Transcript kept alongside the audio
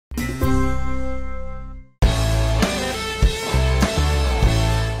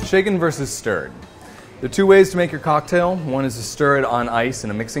Shaken versus stirred. There are two ways to make your cocktail. One is to stir it on ice in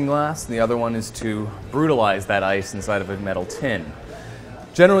a mixing glass, and the other one is to brutalize that ice inside of a metal tin.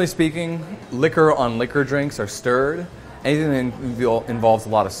 Generally speaking, liquor on liquor drinks are stirred. Anything that involves a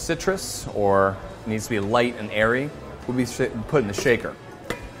lot of citrus or needs to be light and airy will be put in the shaker.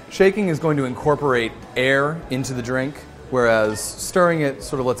 Shaking is going to incorporate air into the drink, whereas stirring it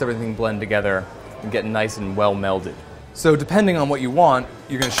sort of lets everything blend together and get nice and well melded. So depending on what you want,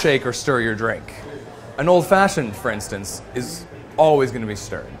 you're going to shake or stir your drink. An old-fashioned, for instance, is always going to be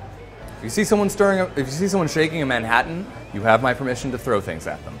stirred. If you see someone shaking a Manhattan, you have my permission to throw things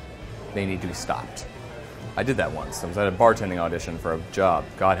at them. They need to be stopped. I did that once. I was at a bartending audition for a job.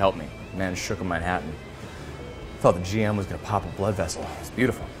 God help me. The man shook a Manhattan. I thought the GM was going to pop a blood vessel. It's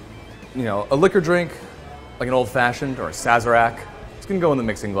beautiful. You know, a liquor drink, like an old-fashioned or a Sazerac, it's going to go in the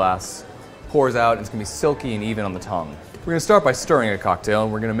mixing glass, pours out, and it's going to be silky and even on the tongue. We're going to start by stirring a cocktail,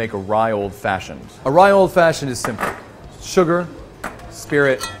 and we're going to make a rye old-fashioned. A rye old-fashioned is simple. Sugar,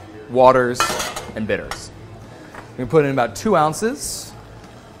 spirit, waters, and bitters. We're going to put in about 2 ounces.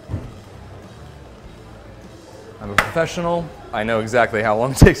 I'm a professional. I know exactly how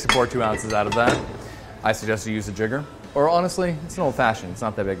long it takes to pour 2 ounces out of that. I suggest you use a jigger. Or honestly, it's an old-fashioned. It's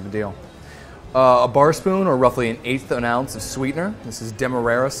not that big of a deal. A bar spoon, or roughly 1/8 of an ounce of sweetener. This is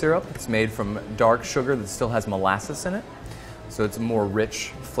Demerara syrup. It's made from dark sugar that still has molasses in it. So it's a more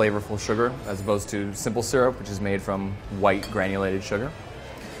rich, flavorful sugar, as opposed to simple syrup, which is made from white granulated sugar.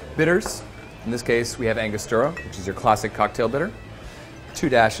 Bitters. In this case, we have Angostura, which is your classic cocktail bitter. 2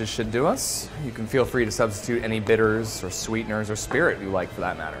 dashes should do us. You can feel free to substitute any bitters or sweeteners or spirit you like, for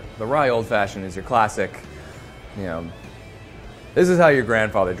that matter. The rye old-fashioned is your classic, you know, this is how your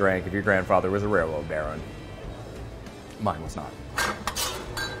grandfather drank if your grandfather was a railroad baron. Mine was not.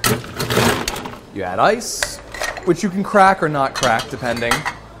 You add ice, which you can crack or not crack, depending.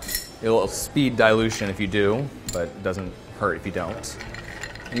 It'll speed dilution if you do, but it doesn't hurt if you don't.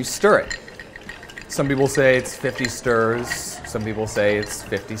 And you stir it. Some people say it's 50 stirs. Some people say it's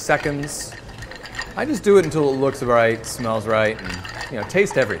 50 seconds. I just do it until it looks right, smells right, and, you know,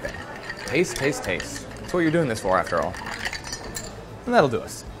 taste everything. Taste, taste, taste. That's what you're doing this for, after all. And that'll do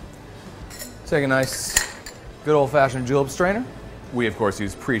us. Take a nice, good old-fashioned julep strainer. We, of course,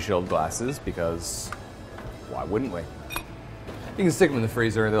 use pre-chilled glasses because why wouldn't we? You can stick them in the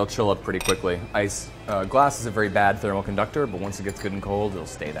freezer. They'll chill up pretty quickly. Glass is a very bad thermal conductor, but once it gets good and cold, it'll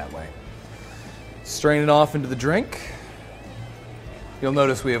stay that way. Strain it off into the drink. You'll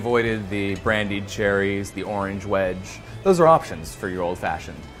notice we avoided the brandied cherries, the orange wedge. Those are options for your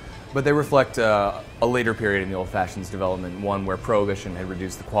old-fashioned. But they reflect a later period in the old-fashioned's development, one where Prohibition had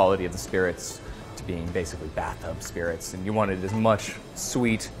reduced the quality of the spirits to being basically bathtub spirits, and you wanted as much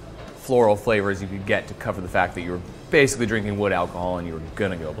sweet, floral flavor as you could get to cover the fact that you were basically drinking wood alcohol and you were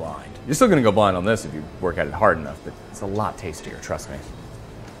gonna go blind. You're still gonna go blind on this if you work at it hard enough, but it's a lot tastier, trust me.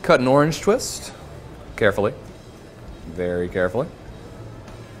 Cut an orange twist, carefully, very carefully.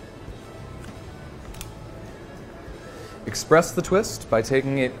 Express the twist by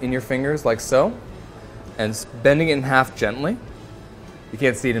taking it in your fingers like so and bending it in half gently. You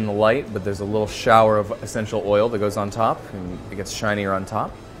can't see it in the light, but there's a little shower of essential oil that goes on top and it gets shinier on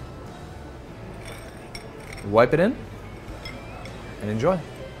top. Wipe it in and enjoy.